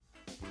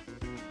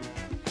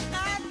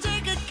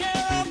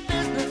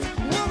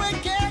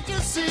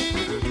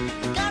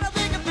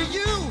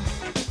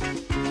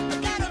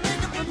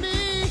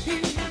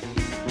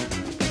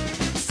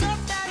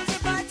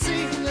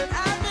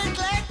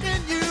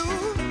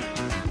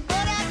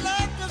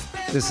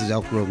This is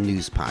Elk Grove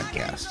News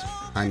Podcast.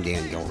 I'm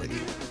Dan Gilready.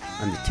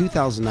 On the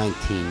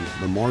 2019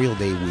 Memorial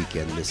Day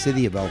weekend, the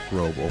city of Elk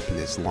Grove opened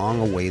its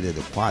long-awaited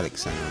aquatic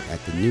center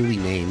at the newly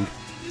named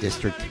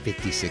District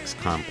 56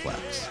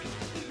 complex.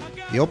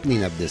 The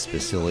opening of this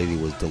facility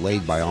was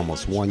delayed by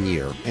almost 1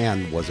 year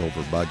and was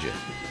over budget.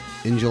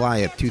 In July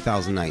of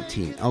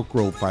 2019, Elk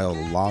Grove filed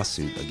a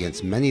lawsuit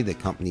against many of the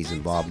companies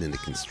involved in the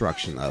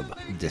construction of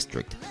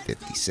District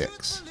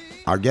 56.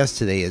 Our guest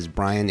today is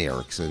Brian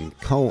Erickson,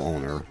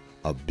 co-owner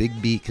of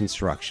Big B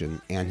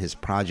Construction, and his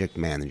project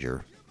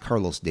manager,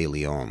 Carlos De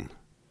Leon.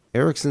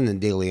 Erickson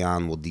and De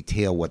Leon will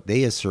detail what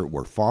they assert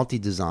were faulty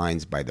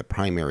designs by the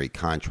primary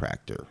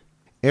contractor.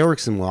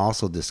 Erickson will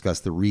also discuss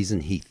the reason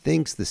he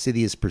thinks the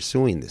city is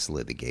pursuing this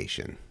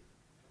litigation.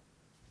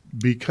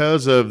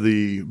 Because of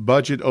the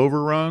budget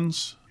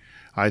overruns,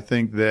 I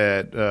think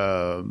that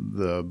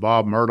the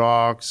Bob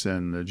Murdaughs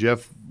and the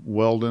Jeff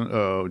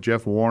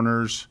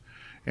Warners,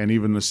 and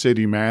even the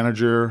city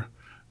manager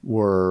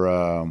were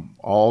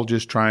all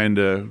just trying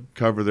to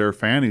cover their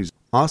fannies.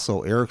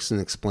 Also, Erickson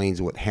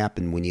explains what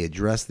happened when he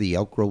addressed the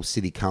Elk Grove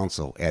City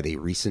Council at a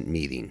recent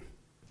meeting.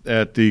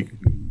 At the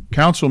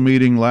council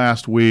meeting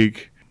last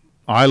week,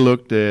 I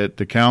looked at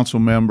the council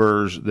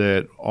members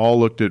that all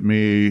looked at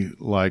me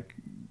like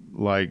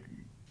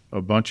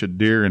a bunch of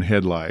deer in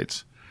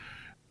headlights.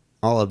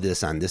 All of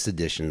this on this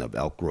edition of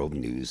Elk Grove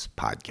News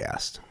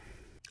Podcast.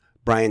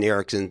 Brian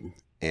Erickson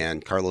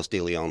and Carlos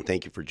De Leon,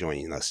 thank you for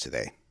joining us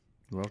today.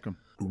 You're welcome.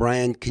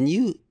 Brian, can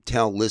you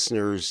tell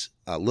listeners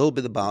a little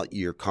bit about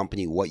your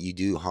company, what you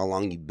do, how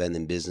long you've been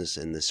in business,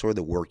 and the sort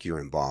of work you're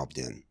involved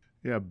in?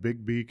 Yeah,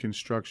 Big B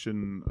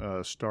Construction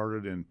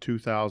started in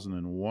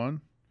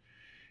 2001,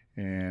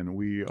 and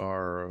we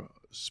are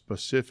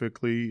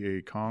specifically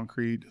a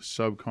concrete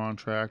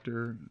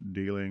subcontractor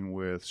dealing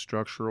with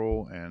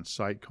structural and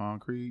site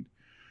concrete.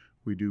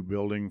 We do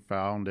building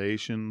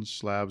foundations,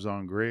 slabs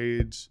on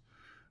grades,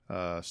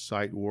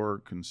 site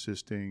work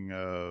consisting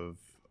of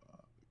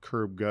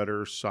curb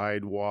gutter,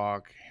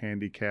 sidewalk,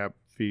 handicap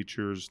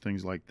features,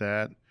 things like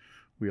that.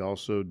 We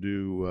also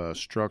do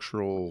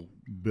structural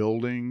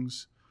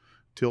buildings,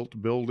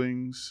 tilt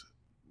buildings,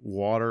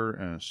 water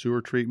and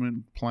sewer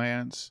treatment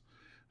plants.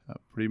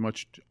 Pretty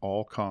much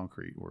all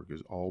concrete work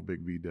is all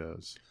Big B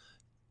does.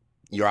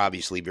 You're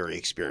obviously very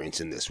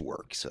experienced in this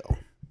work, so.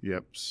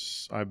 Yep.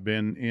 I've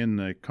been in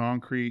the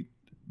concrete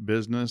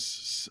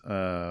business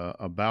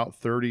about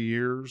 30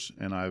 years,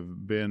 and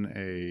I've been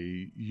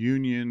a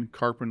union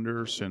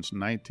carpenter since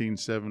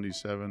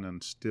 1977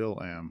 and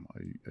still am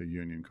a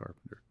union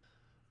carpenter.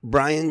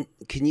 Brian,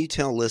 can you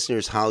tell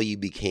listeners how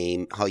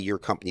your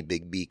company,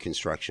 Big B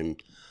Construction,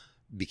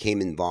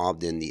 became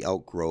involved in the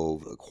Elk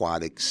Grove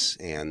Aquatics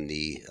and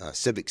the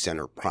Civic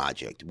Center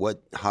project?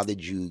 How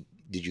did you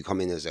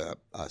come in as a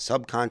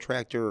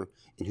subcontractor,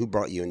 and who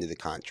brought you into the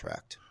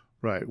contract?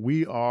 Right.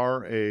 We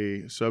are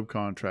a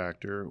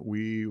subcontractor.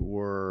 We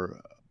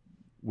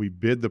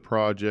bid the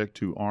project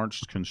to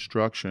Arnst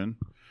Construction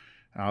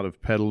out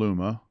of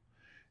Petaluma,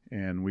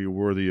 and we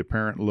were the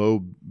apparent low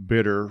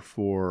bidder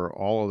for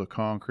all of the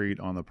concrete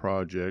on the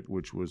project,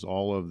 which was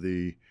all of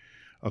the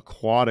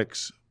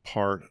aquatics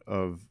part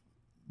of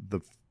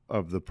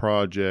the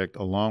project,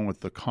 along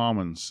with the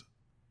commons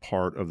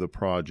part of the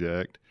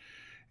project,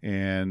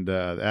 and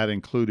that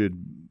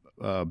included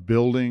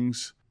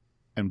buildings.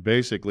 And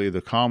basically,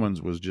 the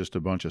commons was just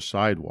a bunch of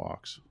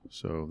sidewalks.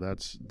 So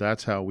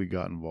that's how we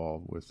got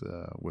involved with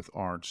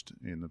Arnst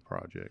in the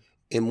project.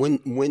 And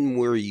when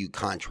were you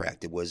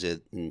contracted? Was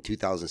it in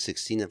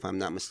 2016, if I'm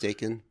not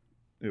mistaken?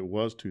 It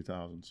was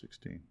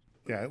 2016.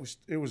 Yeah,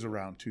 it was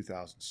around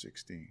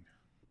 2016.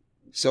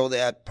 So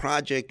that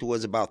project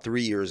was about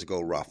 3 years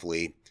ago,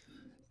 roughly.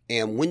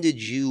 And when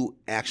did you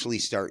actually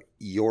start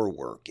your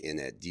work in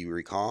it? Do you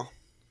recall?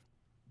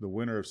 The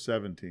winter of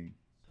 17.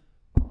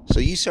 So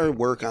you started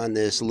work on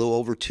this a little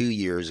over 2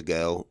 years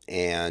ago,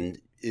 and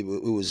it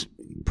was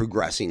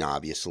progressing,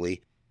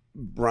 obviously.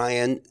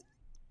 Brian,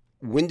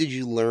 when did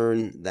you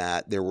learn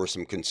that there were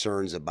some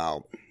concerns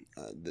about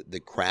the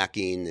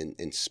cracking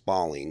and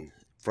spalling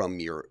from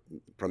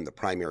the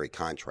primary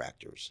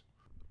contractors?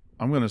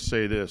 I'm going to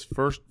say this.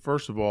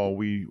 First of all,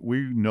 we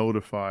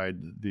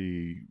notified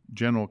the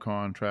general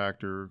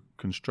contractor,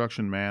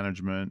 construction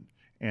management,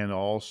 and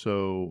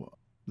also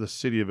the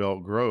city of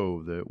Elk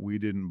Grove that we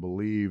didn't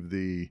believe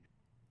the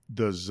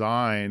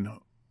design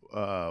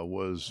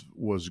was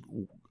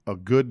a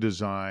good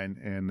design,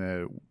 and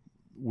that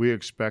we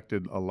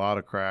expected a lot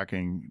of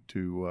cracking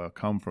to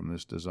come from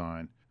this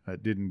design.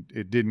 It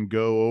didn't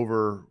go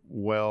over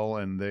well,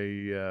 and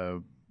they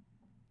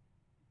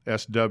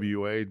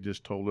SWA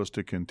just told us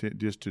to continue,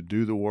 just to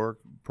do the work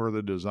per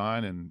the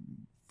design and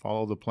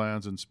follow the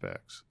plans and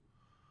specs.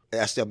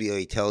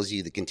 SWA tells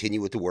you to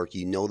continue with the work.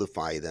 You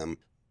notify them.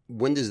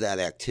 When does that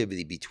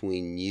activity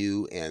between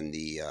you and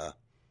the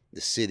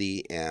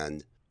city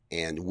and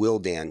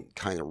Willdan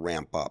kind of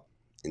ramp up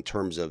in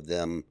terms of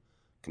them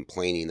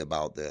complaining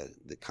about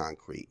the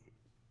concrete?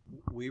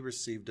 We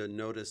received a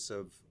notice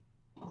of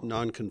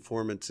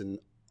nonconformance in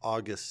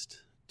August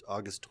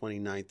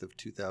 29th of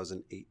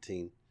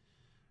 2018.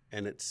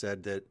 and it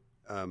said that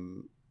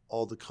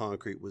all the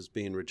concrete was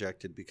being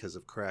rejected because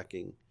of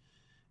cracking,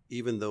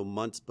 even though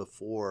months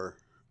before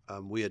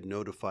we had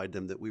notified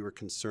them that we were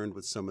concerned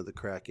with some of the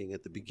cracking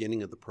at the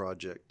beginning of the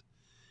project,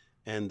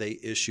 and they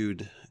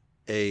issued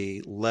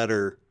a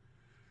letter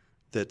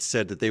that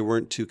said that they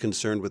weren't too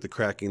concerned with the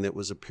cracking that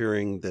was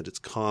appearing, that it's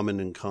common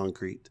in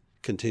concrete.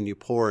 Continue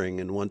pouring,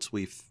 and once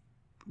we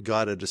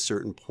got at a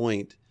certain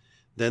point,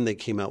 then they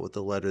came out with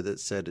a letter that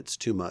said it's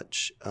too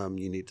much,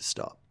 you need to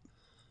stop.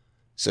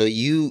 So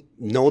you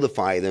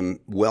notify them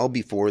well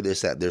before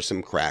this that there's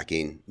some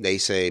cracking. They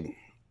say,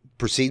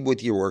 proceed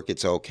with your work,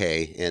 it's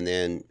okay. And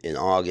then in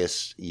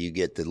August, you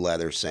get the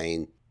letter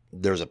saying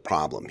there's a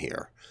problem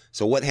here.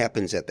 So what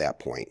happens at that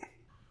point?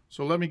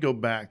 So let me go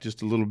back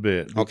just a little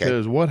bit. Okay.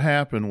 Because what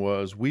happened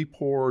was we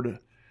poured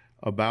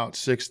about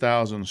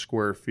 6,000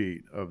 square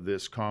feet of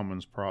this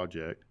commons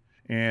project.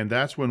 And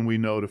that's when we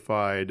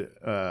notified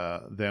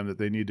them that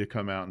they need to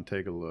come out and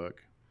take a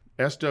look.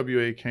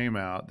 SWA came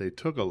out, they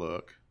took a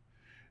look.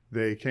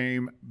 They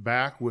came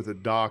back with a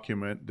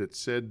document that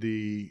said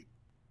the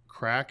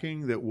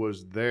cracking that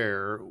was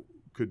there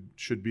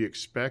should be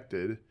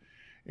expected,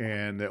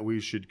 and that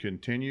we should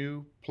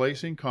continue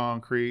placing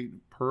concrete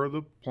per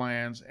the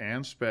plans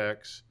and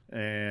specs.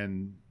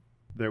 And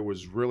there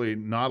was really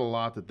not a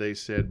lot that they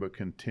said but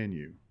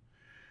continue.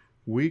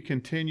 We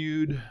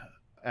continued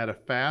at a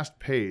fast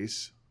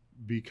pace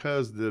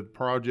because the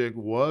project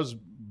was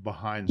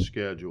behind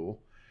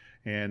schedule,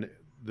 and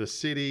the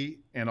city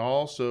and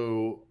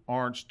also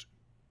Arnst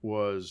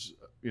was,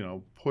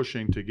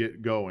 pushing to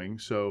get going.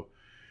 So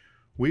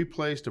we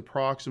placed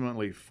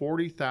approximately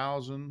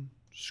 40,000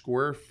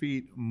 square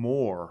feet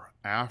more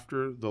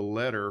after the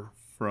letter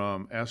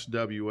from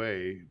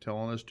SWA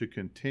telling us to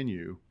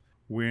continue.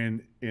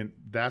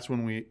 That's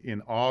when we,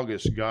 in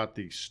August, got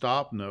the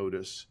stop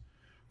notice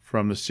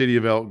from the city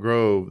of Elk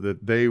Grove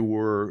that they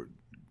were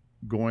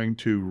going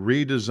to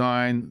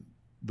redesign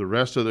the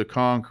rest of the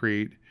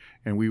concrete,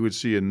 and we would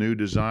see a new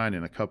design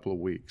in a couple of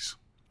weeks.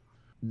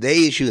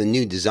 They issued a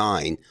new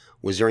design.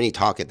 Was there any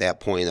talk at that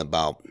point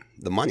about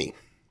the money?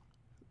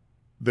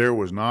 There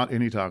was not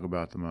any talk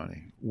about the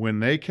money. When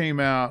they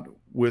came out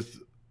with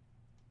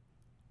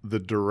the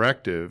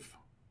directive,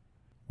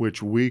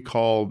 which we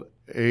called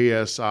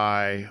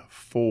ASI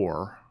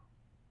 4,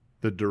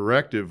 the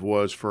directive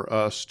was for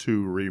us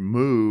to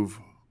remove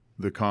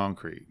the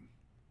concrete.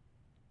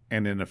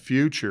 And in the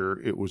future,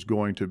 it was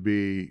going to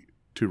be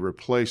to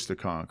replace the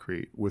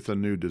concrete with a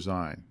new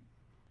design.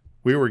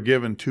 We were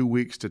given 2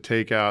 weeks to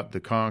take out the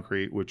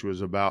concrete, which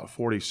was about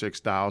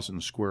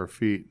 46,000 square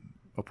feet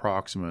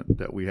approximate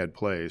that we had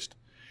placed.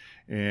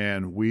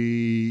 And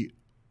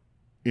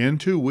in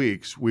 2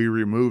 weeks, we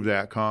removed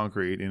that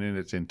concrete in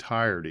its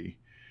entirety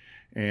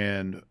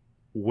and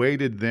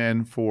waited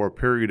then for a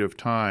period of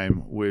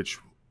time, which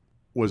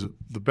was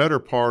the better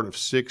part of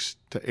 6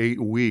 to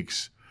 8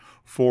 weeks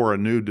for a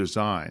new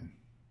design.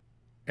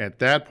 At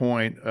that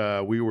point,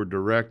 we were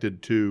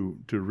directed to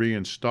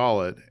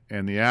reinstall it,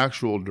 and the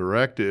actual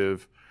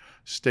directive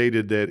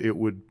stated that it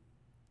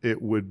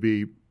would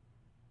be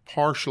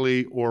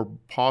partially or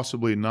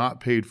possibly not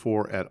paid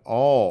for at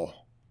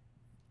all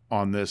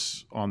on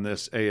this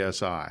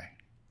ASI.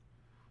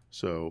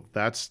 So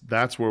that's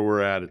where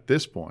we're at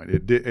this point.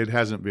 It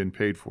hasn't been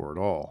paid for at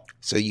all.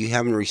 So you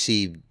haven't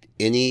received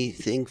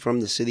anything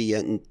from the city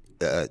yet,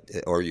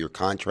 or your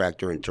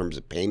contractor, in terms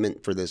of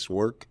payment for this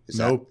work?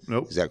 Nope.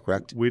 Is that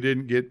correct? We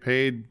didn't get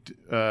paid.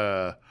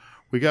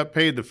 We got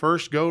paid the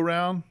first go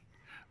round,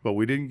 but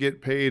we didn't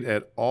get paid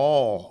at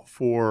all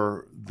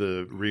for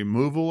the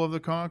removal of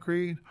the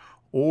concrete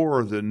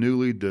or the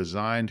newly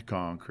designed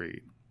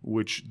concrete,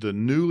 which the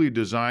newly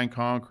designed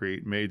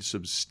concrete made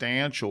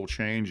substantial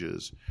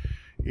changes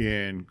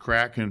in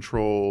crack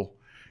control,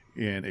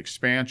 in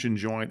expansion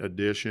joint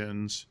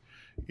additions,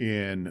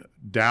 in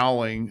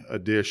doweling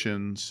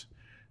additions.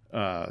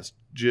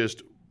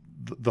 Just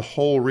the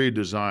whole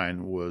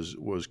redesign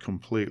was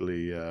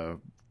completely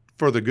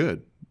for the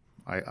good,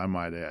 I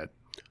might add.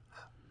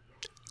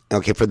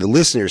 Okay, for the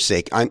listener's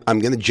sake, I'm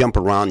going to jump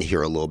around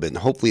here a little bit, and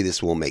hopefully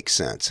this will make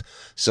sense.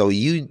 So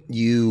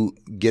you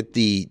get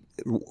the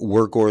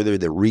work order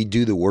to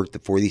redo the work, the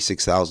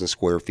 46,000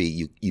 square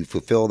feet. You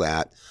fulfill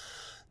that.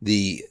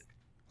 The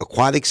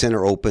Aquatic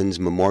Center opens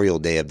Memorial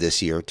Day of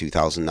this year,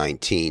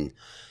 2019.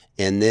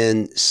 And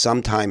then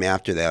sometime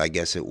after that, I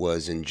guess it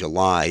was in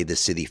July, the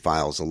city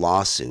files a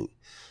lawsuit.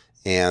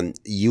 And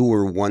you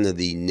were one of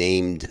the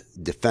named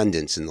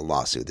defendants in the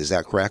lawsuit. Is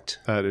that correct?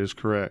 That is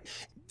correct.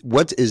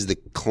 What is the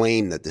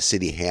claim that the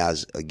city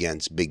has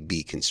against Big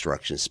B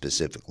Construction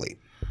specifically?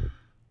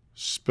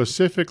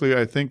 Specifically,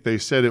 I think they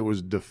said it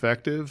was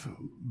defective,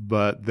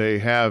 but they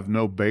have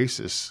no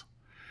basis.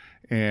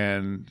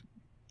 And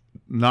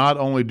not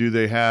only do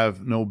they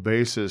have no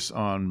basis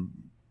on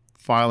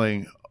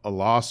filing a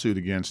lawsuit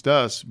against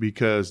us,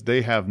 because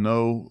they have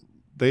no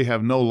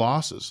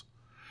losses.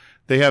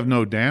 They have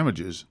no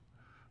damages.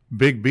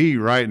 Big B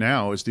right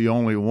now is the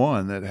only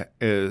one that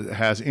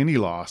has any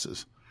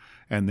losses.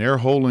 And they're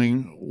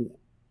holding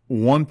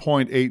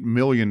 $1.8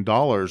 million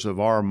of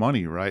our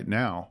money right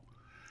now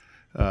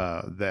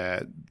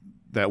that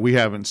we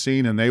haven't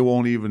seen, and they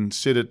won't even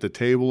sit at the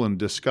table and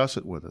discuss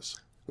it with us.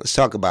 Let's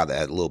talk about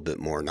that a little bit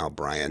more now,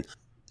 Brian.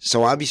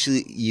 So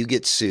obviously you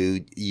get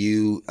sued.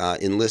 You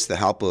enlist the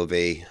help of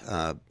a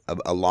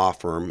law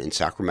firm in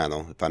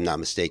Sacramento, if I'm not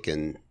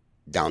mistaken,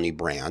 Downey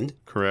Brand.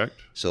 Correct.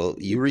 So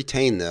you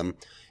retain them.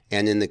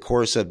 And in the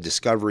course of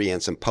discovery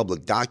and some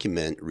public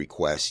document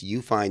requests,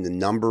 you find a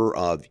number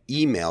of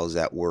emails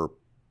that were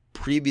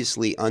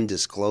previously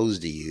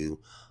undisclosed to you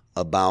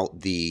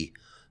about the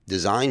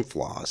design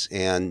flaws.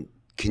 And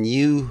can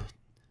you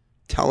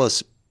tell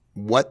us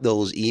what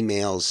those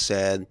emails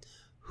said,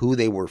 who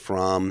they were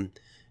from,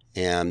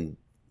 and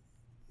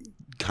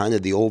kind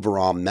of the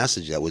overall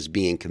message that was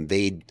being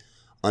conveyed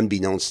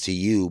unbeknownst to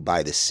you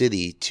by the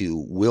city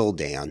to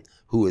Willdan,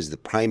 who is the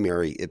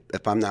primary,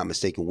 if I'm not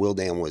mistaken,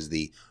 Willdan was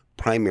the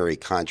primary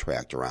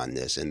contractor on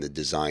this and the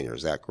designer.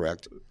 Is that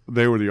correct?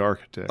 They were the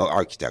architect. Oh,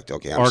 architect.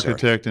 Okay,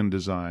 architect and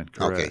design.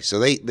 Correct. Okay, so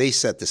they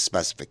set the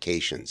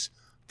specifications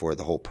for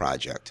the whole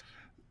project.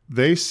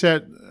 They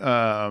set.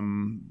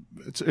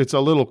 It's a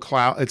little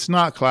cloud. It's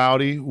not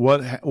cloudy.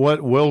 What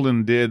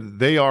Willdan did,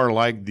 they are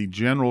like the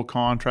general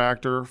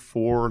contractor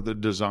for the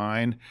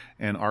design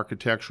and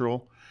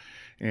architectural,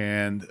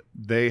 and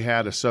they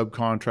had a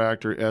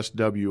subcontractor,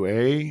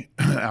 SWA,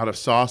 out of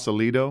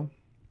Sausalito.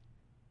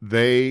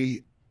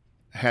 They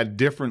had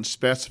different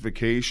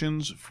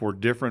specifications for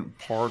different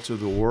parts of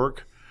the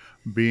work.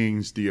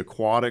 Being the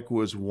aquatic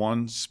was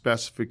one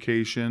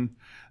specification,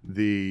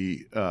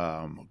 the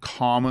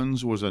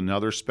commons was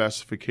another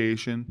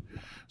specification.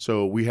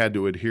 So we had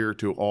to adhere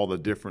to all the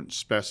different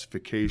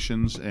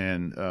specifications,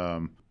 and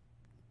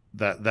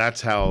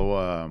that's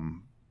how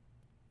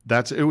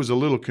it was a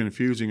little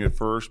confusing at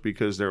first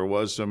because there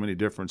was so many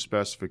different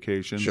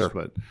specifications. Sure.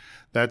 But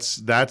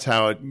that's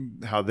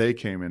how they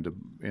came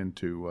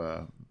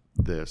into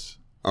this.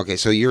 Okay,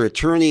 so your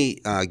attorney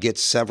gets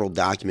several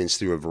documents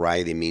through a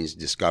variety of means,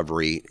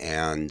 discovery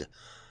and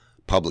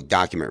public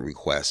document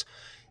requests.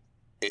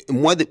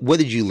 And what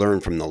did you learn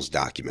from those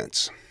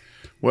documents?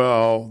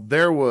 Well,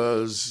 there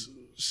was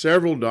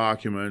several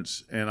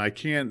documents, and I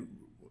can't,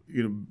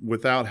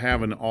 without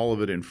having all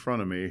of it in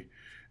front of me,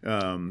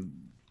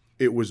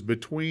 it was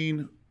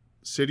between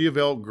City of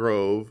Elk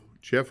Grove,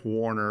 Jeff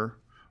Warner,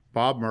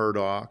 Bob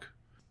Murdoch,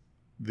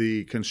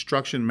 the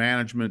construction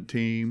management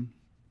team,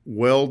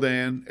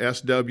 Willdan,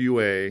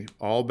 SWA,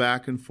 all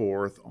back and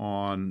forth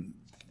on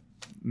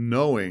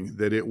knowing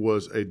that it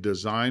was a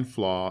design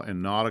flaw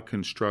and not a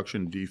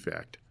construction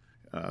defect.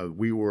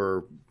 We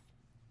were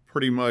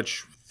pretty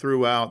much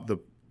throughout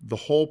the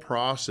whole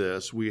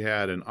process, we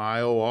had an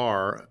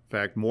IOR, in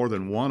fact, more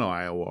than one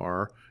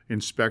IOR,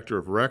 inspector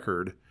of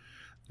record,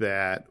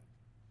 that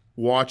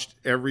watched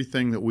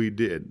everything that we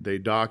did. They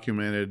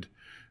documented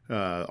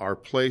our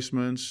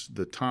placements,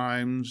 the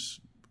times,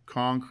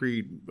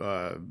 concrete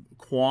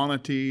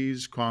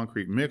quantities,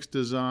 concrete mix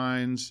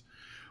designs,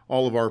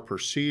 all of our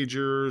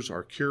procedures,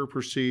 our cure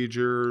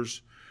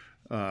procedures,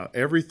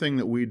 everything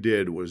that we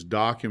did was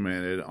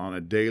documented on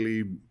a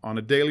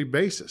daily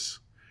basis.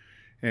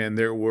 And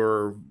there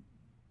were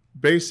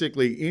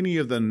basically any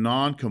of the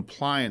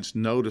non-compliance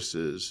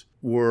notices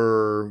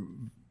were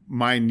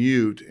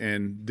minute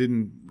and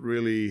didn't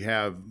really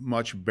have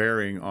much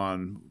bearing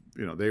on,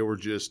 they were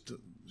just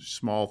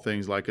small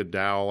things like a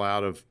dowel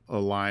out of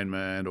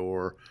alignment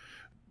or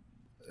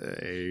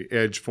a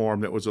edge form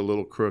that was a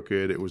little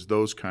crooked. It was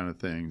those kind of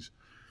things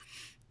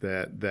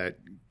that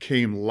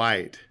came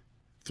light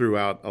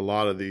throughout a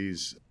lot of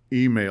these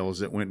emails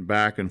that went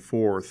back and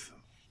forth.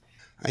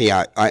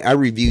 Yeah, I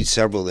reviewed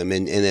several of them,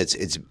 and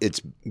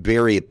it's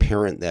very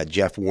apparent that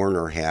Jeff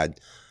Warner had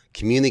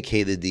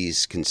communicated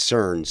these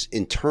concerns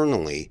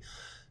internally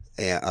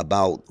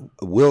about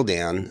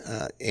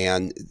Willdan,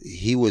 and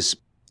he was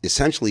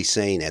essentially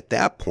saying at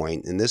that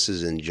point, and this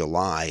is in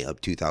July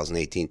of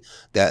 2018,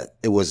 that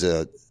it was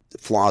a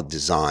flawed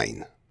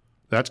design.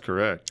 That's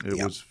correct.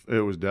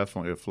 It was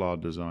definitely a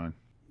flawed design.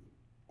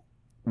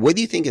 What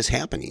do you think is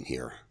happening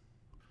here?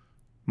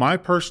 My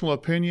personal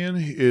opinion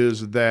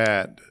is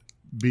that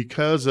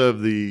because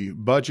of the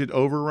budget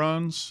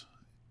overruns,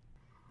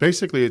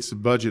 basically it's the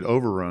budget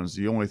overruns,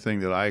 the only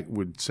thing that I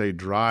would say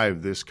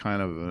drive this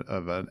kind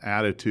of an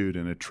attitude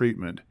and a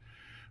treatment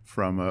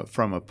from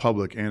a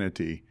public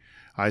entity.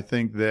 I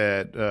think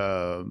that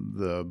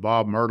the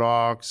Bob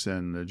Murdochs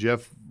and the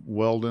Jeff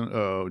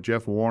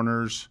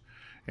Warners,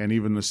 and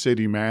even the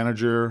city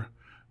manager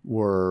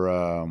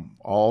were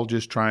all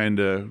just trying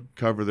to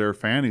cover their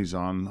fannies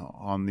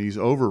on these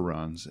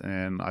overruns.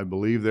 And I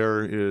believe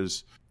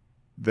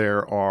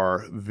there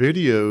are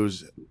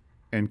videos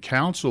and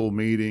council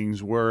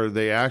meetings where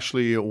they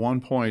actually at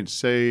one point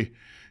say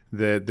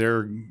that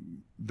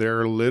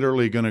they're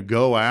literally going to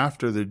go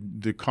after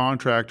the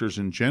contractors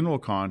and general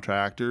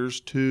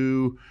contractors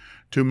to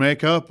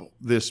make up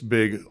this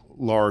big,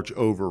 large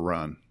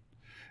overrun.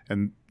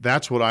 And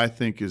that's what I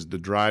think is the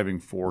driving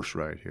force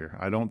right here.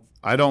 I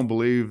don't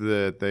believe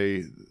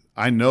that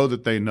I know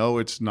that they know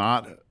it's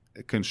not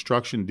a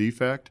construction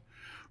defect,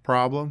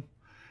 problem,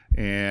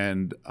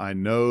 and I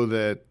know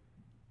that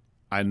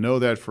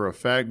for a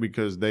fact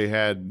because they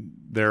had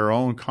their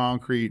own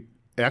concrete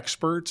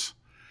experts,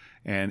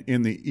 and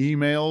in the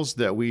emails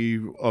that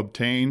we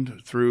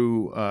obtained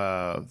through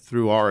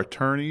our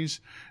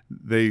attorneys,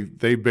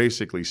 they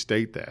basically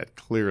state that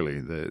clearly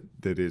that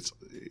it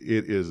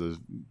is a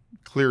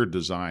clear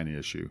design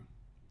issue.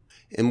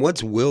 And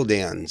what's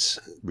Willdan's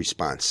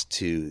response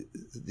to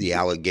the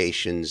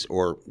allegations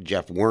or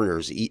Jeff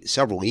Werner's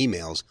several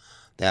emails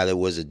that it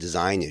was a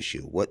design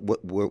issue?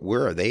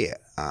 Where are they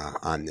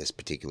on this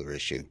particular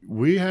issue?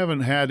 We haven't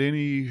had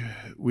any.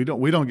 We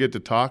don't get to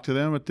talk to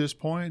them at this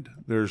point.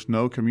 There's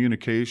no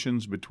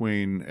communications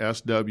between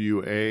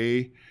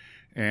SWA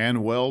and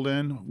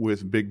Willdan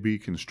with Big B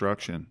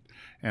Construction.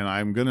 And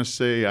I'm going to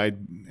say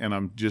and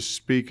I'm just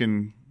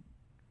speaking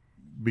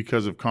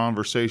because of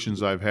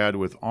conversations I've had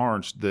with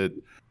Arnst, that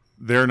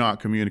they're not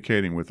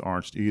communicating with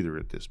Arnst either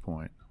at this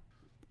point.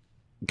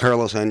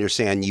 Carlos, I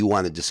understand you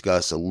want to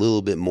discuss a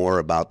little bit more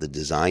about the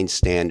design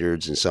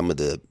standards and some of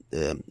the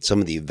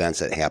events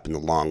that happened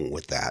along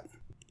with that.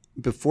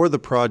 Before the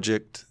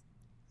project,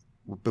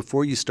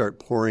 before you start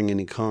pouring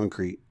any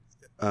concrete,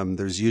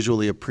 there's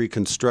usually a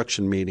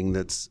pre-construction meeting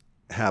that's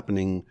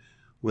happening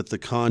with the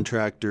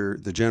contractor,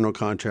 the general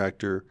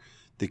contractor,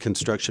 the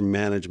construction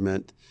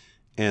management,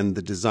 and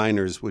the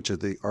designers, which are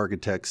the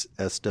architects,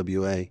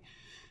 SWA,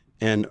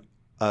 and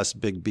us,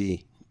 Big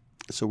B.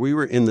 So we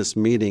were in this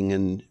meeting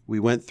and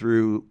we went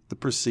through the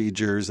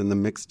procedures and the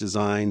mixed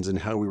designs and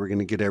how we were going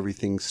to get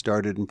everything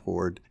started and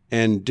poured.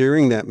 And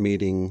during that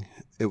meeting,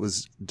 it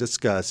was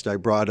discussed. I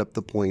brought up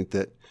the point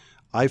that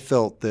I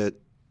felt that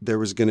there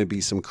was going to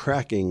be some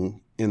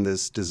cracking in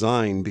this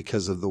design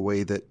because of the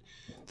way that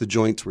the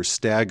joints were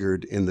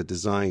staggered in the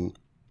design.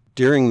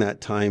 During that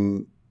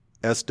time,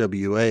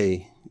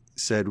 SWA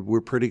said,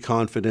 we're pretty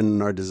confident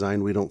in our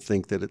design. We don't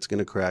think that it's going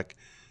to crack,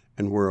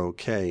 and we're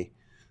okay.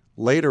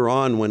 Later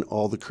on, when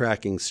all the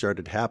cracking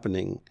started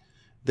happening,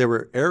 there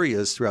were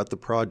areas throughout the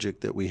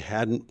project that we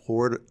hadn't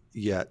poured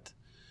yet.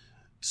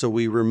 So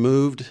we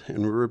removed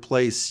and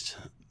replaced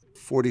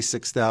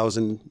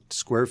 46,000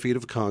 square feet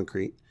of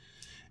concrete.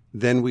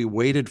 Then we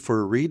waited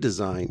for a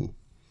redesign.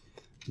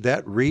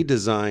 That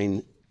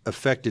redesign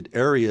affected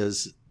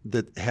areas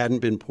that hadn't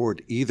been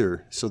poured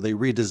either. So they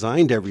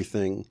redesigned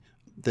everything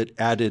that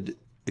added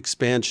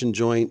expansion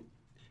joint,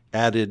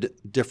 added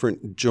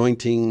different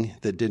jointing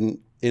that didn't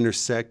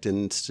intersect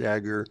and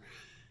stagger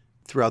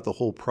throughout the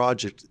whole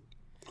project.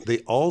 They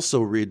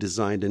also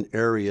redesigned an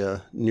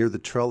area near the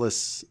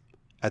trellis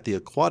at the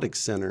Aquatic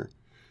Center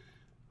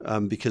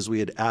because we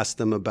had asked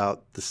them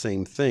about the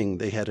same thing.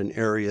 They had an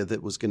area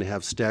that was going to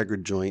have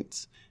staggered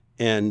joints,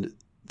 and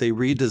they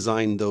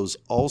redesigned those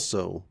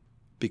also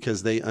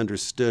because they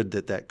understood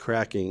that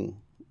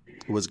cracking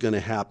was going to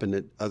happen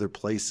at other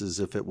places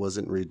if it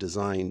wasn't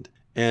redesigned.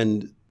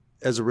 And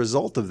as a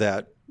result of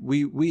that,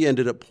 we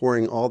ended up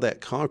pouring all that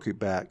concrete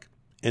back,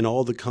 and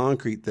all the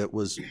concrete that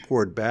was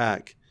poured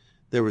back,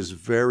 there was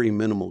very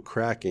minimal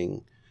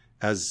cracking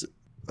as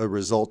a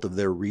result of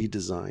their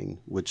redesign,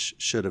 which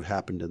should have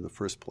happened in the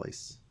first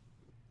place.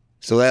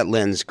 So that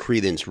lends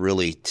credence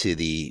really to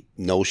the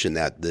notion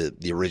that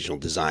the original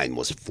design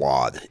was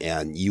flawed,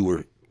 and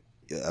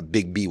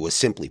Big B was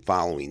simply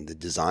following the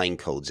design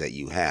codes that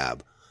you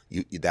have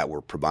that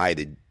were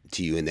provided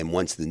to you, and then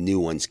once the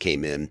new ones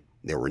came in,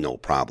 there were no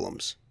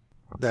problems.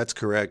 That's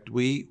correct.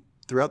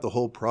 Throughout the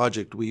whole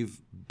project, we've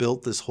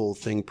built this whole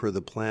thing per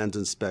the plans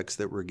and specs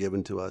that were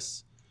given to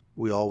us.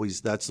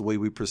 That's the way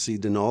we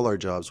proceed in all our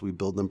jobs. We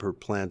build them per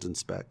plans and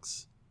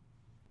specs.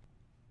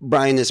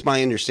 Brian, it's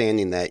my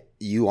understanding that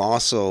you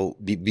also,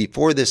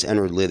 before this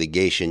entered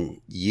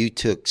litigation, you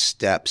took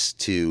steps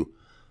to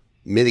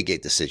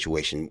mitigate the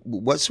situation.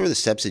 What sort of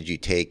steps did you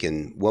take,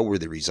 and what were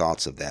the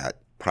results of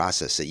that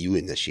process that you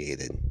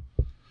initiated?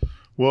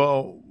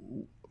 Well,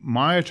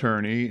 my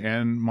attorney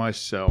and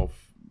myself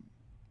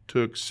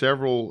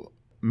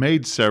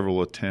made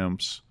several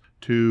attempts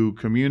to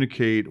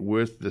communicate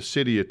with the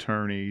city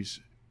attorneys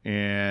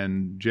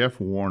and Jeff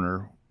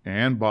Werner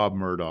and Bob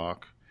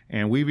Murdoch,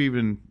 and we've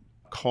even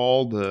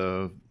called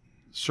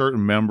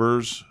certain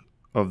members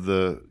of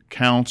the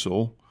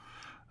council.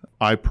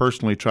 I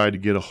personally tried to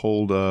get a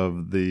hold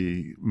of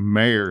the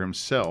mayor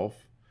himself,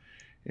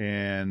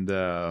 and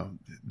none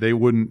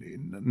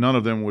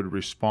of them would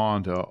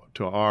respond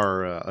to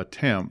our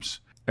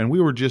attempts. And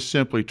we were just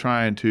simply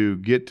trying to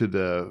get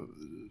to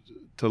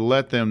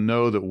let them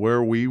know that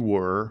where we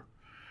were,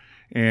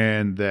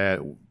 and that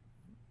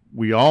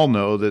we all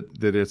know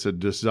that it's a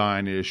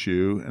design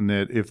issue, and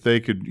that if they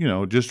could,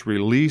 just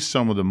release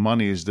some of the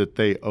monies that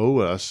they owe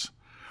us,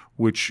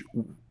 which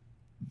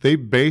they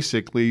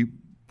basically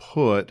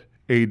put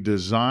a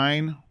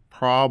design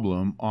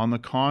problem on the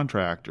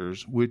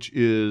contractors, which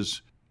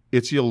it's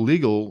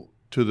illegal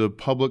to the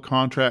public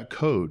contract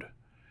code.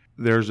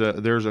 There's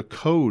a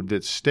code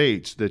that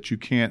states that you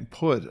can't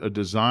put a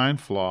design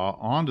flaw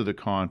onto the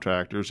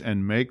contractors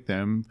and make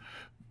them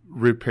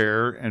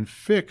repair and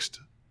fix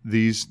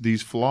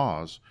these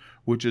flaws,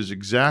 which is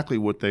exactly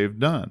what they've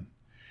done.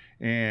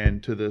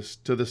 And to the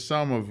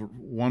sum of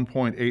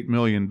 $1.8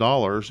 million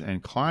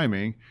and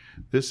climbing,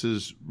 this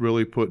has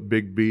really put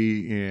Big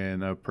B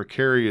in a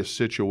precarious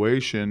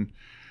situation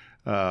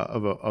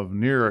of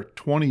near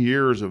 20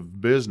 years of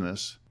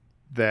business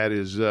that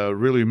is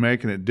really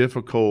making it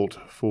difficult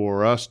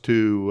for us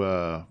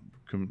to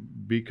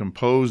be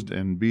composed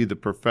and be the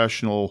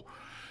professional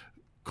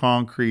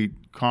concrete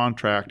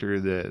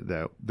contractor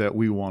that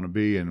we want to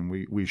be and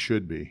we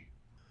should be.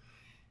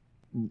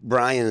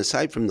 Brian,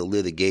 aside from the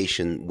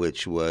litigation,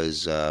 which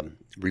was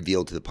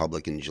revealed to the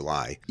public in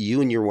July,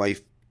 you and your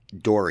wife,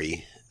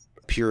 Dory,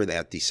 appeared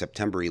at the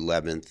September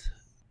 11th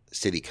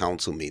City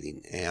Council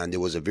meeting, and it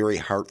was a very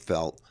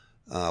heartfelt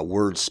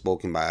words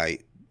spoken by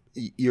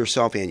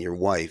yourself and your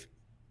wife.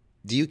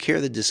 Do you care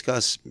to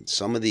discuss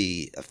some of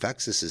the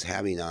effects this is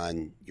having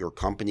on your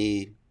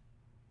company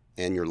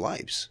and your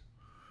lives?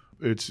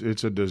 It's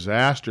a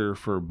disaster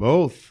for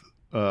both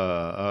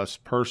us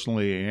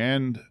personally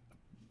and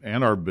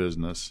our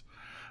business,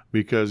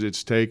 because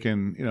it's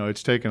taken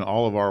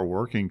all of our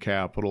working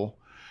capital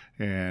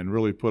and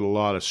really put a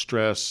lot of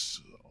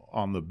stress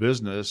on the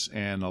business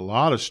and a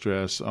lot of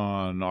stress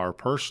on our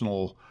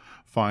personal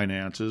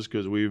finances,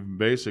 because we've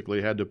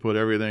basically had to put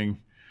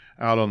everything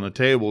out on the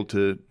table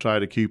to try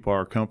to keep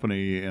our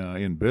company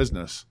in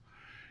business.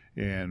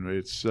 And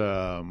it's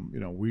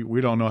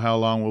we don't know how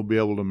long we'll be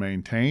able to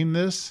maintain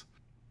this.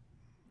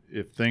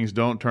 If things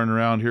don't turn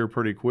around here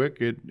pretty quick,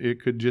 it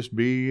could just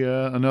be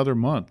another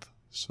month.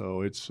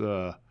 So it's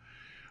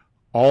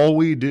all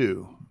we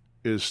do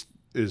is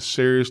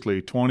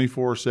seriously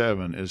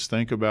 24/7 is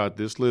think about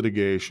this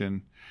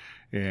litigation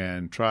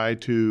and try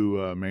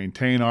to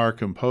maintain our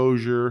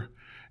composure,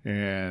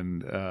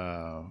 and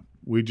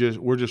we're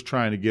just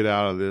trying to get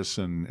out of this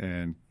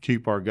and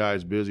keep our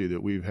guys busy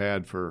that we've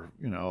had for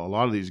a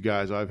lot of these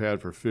guys I've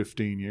had for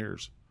 15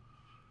 years,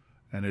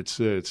 and it's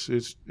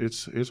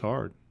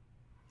hard.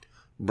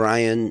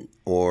 Brian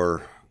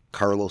or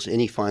Carlos,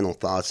 any final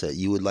thoughts that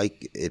you would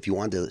like, if you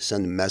want to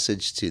send a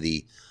message to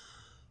the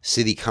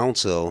City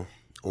Council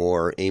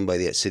or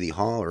anybody at City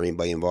Hall or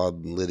anybody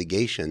involved in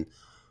litigation?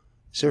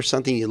 Is there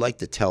something you'd like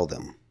to tell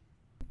them?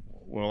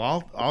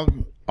 Well,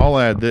 I'll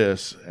add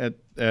this.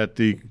 At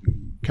the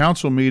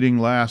council meeting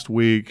last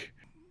week,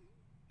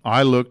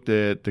 I looked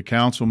at the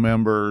council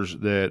members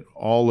that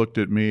all looked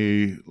at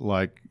me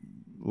like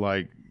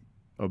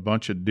a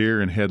bunch of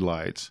deer in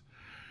headlights.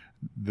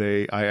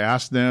 I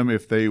asked them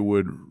if they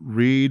would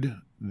read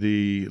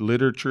the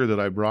literature that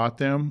I brought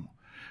them.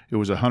 It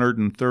was a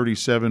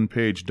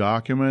 137-page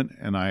document,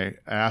 and I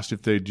asked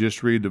if they'd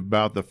just read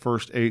about the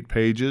first 8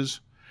 pages.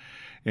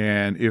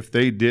 And if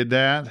they did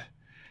that,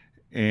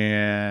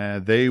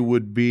 and they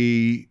would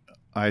be,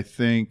 I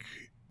think,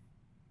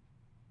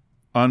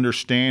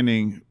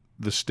 understanding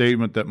the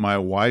statement that my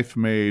wife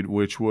made,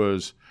 which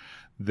was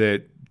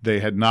that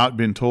they had not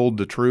been told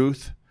the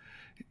truth,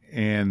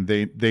 and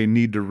they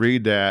need to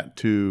read that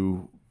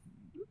to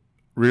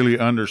really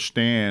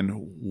understand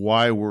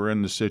why we're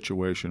in the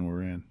situation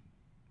we're in.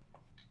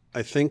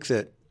 I think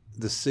that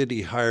the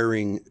city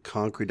hiring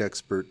concrete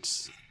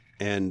experts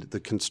and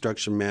the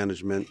construction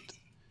management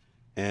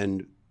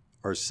and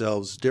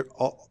ourselves,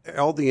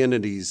 all the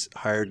entities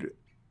hired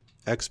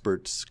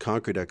experts,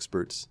 concrete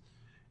experts,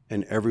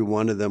 and every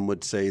one of them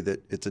would say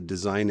that it's a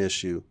design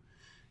issue.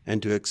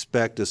 And to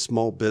expect a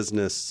small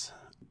business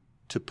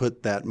to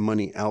put that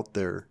money out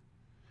there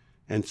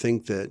and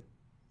think that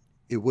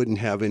it wouldn't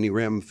have any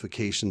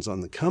ramifications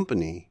on the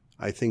company,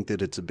 I think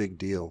that it's a big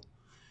deal.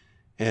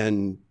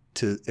 And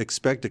to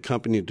expect a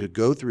company to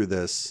go through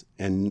this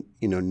and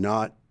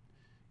not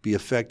be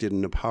affected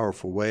in a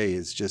powerful way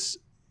is just,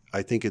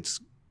 I think it's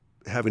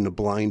having a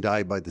blind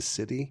eye by the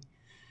city.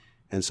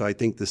 And so I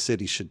think the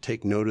city should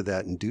take note of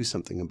that and do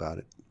something about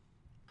it.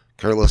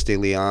 Carlos De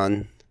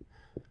Leon,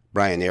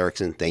 Brian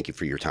Erickson, thank you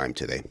for your time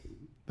today.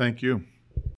 Thank you.